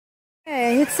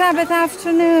Sabbath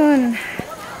afternoon.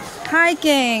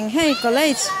 Hiking. Hey,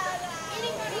 college.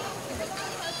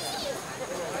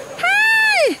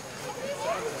 Hi!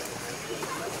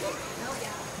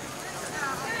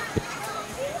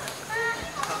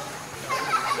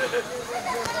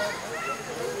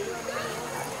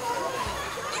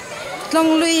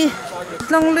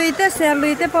 Long lui te xe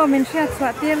lui te po mình sẽ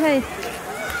xoa tiếp hay.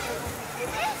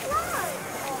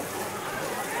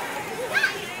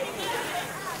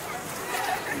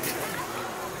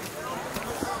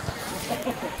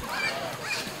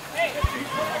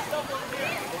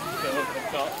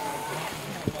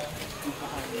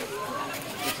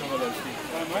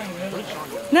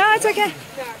 No, it's okay.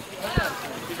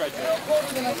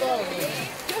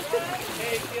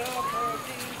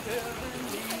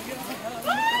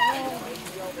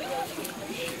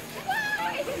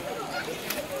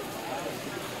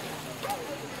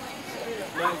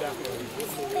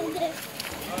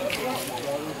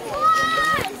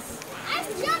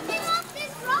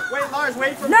 Wait, Lars,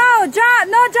 wait for me. No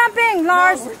jumping,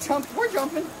 Lars. No, we're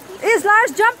jumping. Is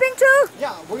Lars jumping too?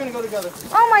 Yeah, we're gonna go together.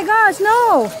 Oh my gosh,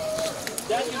 no.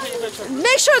 Dad's gonna take a picture.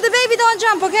 Make sure the baby don't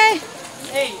jump, okay?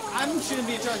 Hey, I shouldn't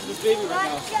be in charge of this baby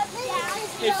right now.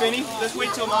 Hey, Finny, let's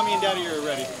wait till Mommy and Daddy are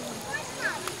ready.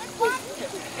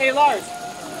 Hey, Lars.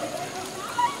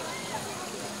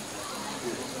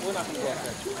 We're not gonna go up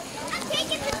there. I'm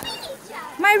taking the mini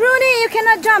jump. My Rooney, you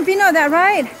cannot jump, you know that,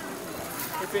 right?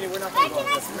 Hey, Finny, we're not gonna go Can I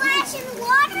up there. splash in the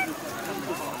water?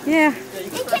 Yeah.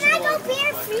 And can I go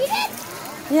barefooted?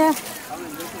 Yeah.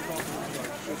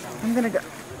 I'm gonna go.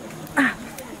 Ah.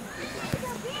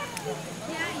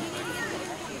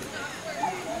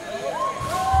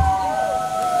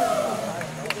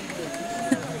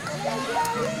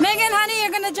 Megan, honey,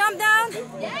 you're gonna jump down?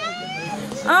 Yeah.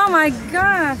 Oh my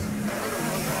gosh.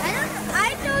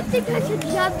 I don't think I should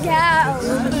jump down.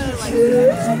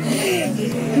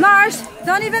 Lars,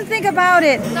 don't even think about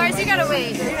it. Lars, you gotta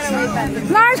wait. You gotta wait back.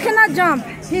 Lars cannot jump.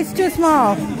 He's too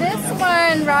small. This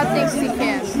one, Rod thinks he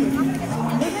can.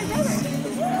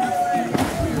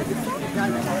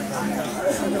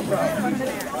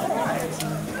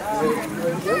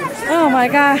 Oh my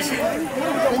gosh.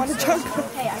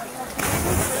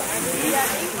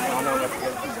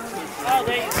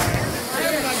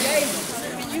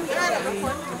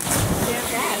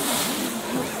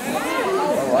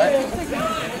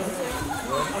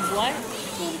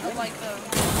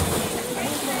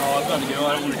 Oh, I'm gonna go. I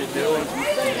don't want to get doing.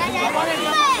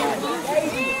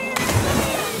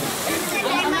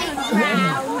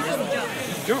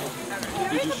 Jump.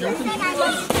 Did you shoot him?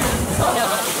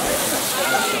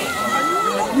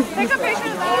 Take a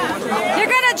picture of that.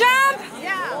 You're gonna jump?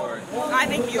 Yeah. I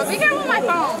think you. But be careful with my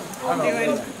phone. I'm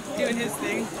doing his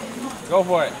thing. Go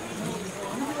for it.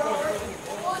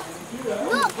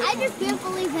 Look, I just can't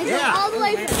believe I got all the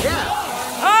way from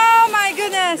Oh my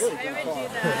goodness. I would do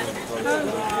that.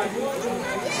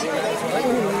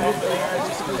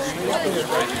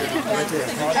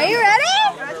 Are you ready?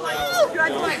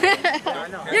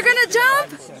 You're gonna jump?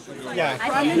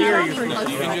 Yeah, here you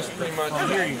can just pretty much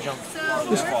here you jump.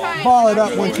 Just ball it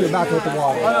up once you're about to hit the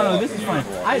water. Oh, no, this is fine.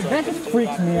 That just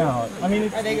freaks me out. I mean,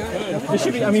 it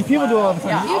should be. I mean, people do it all the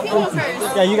time. You can go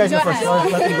first. Yeah, you guys go first. Let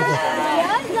them go first.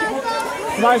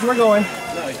 Guys, we're going.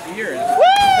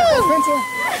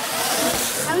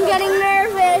 I'm getting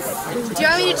nervous. Do you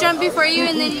want me to jump before you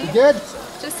and then Good?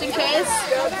 just in case?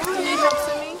 Can you help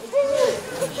swimming?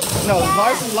 No,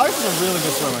 Lars is a really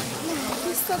good swimmer.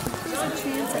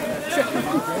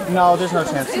 No, there's no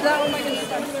chance.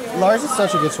 Lars is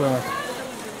such a good swimmer.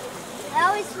 I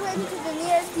always swim to the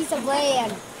nearest piece of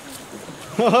land.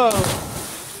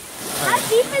 How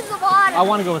deep is the water? I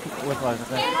want to go with Lars.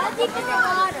 Okay? How deep is the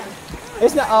water?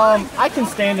 It's not. I can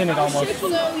stand in it almost.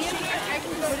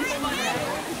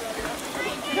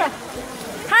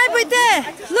 Hi,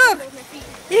 Buite. Look.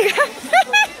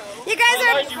 You guys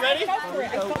are. Lars, you ready?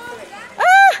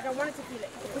 Ah!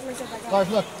 Lars,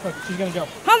 look, she's gonna jump.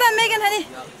 Hold on, Megan, honey.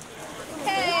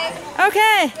 Okay.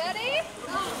 Okay. Ready?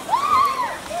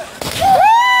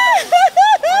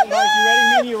 Lars, you ready?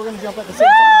 Me and you, we're gonna jump at the same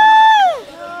time.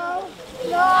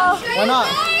 No. Why not?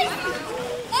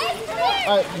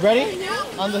 All right, ready?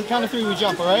 On the count of 3, we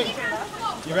jump. All right?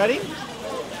 You ready?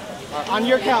 On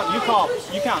your count, you call.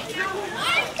 You count.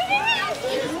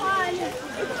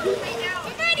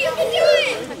 You can do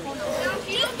it.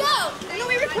 Let's go. No,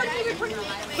 we recorded.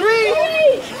 3.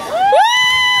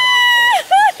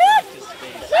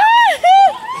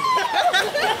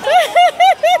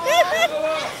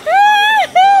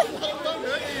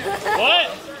 What?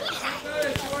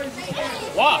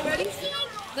 What?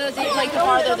 Like the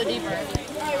farther, the deeper.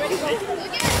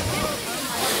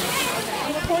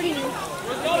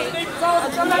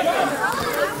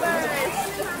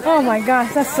 Oh my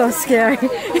gosh, that's so scary.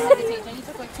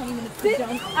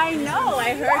 I know,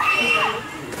 I heard.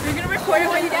 You're gonna record it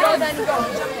when you go, then go.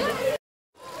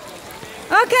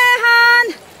 Okay,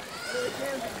 Han.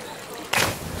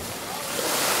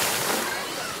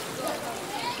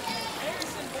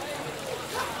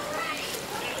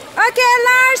 Okay,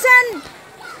 Larson.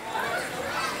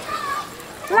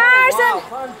 Larson.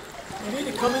 Wow, you need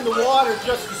to come in the water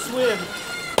just to swim.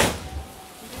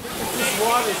 This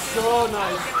water is so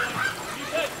nice.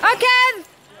 Okay.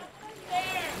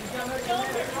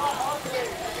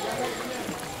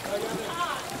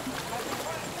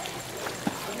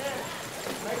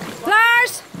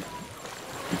 Lars.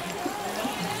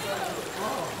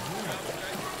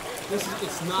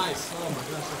 It's nice. Oh my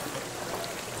gosh.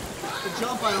 The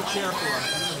jump I don't care for.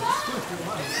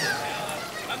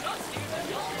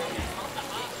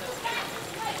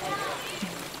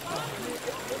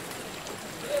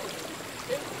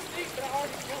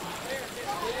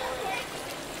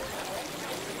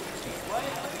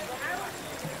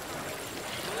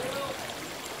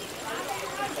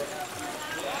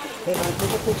 Hey man, take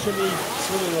a picture of me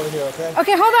swimming over here, okay?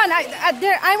 Okay, hold on.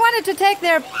 I wanted to take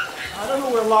their. I don't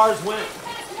know where Lars went.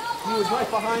 He was right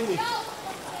behind me.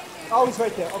 Oh, he's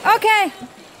right there. Okay. Okay.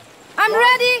 I'm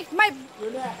ready.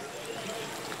 You're next.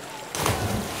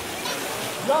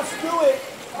 Just do it.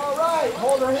 All right.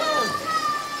 Hold her hand.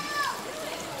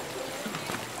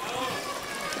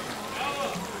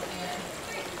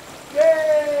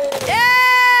 Yay!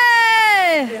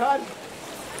 Yay! Hey, hon.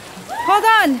 Hold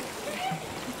on.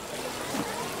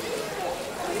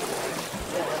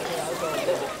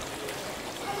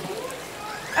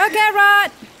 Okay,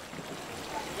 Rod.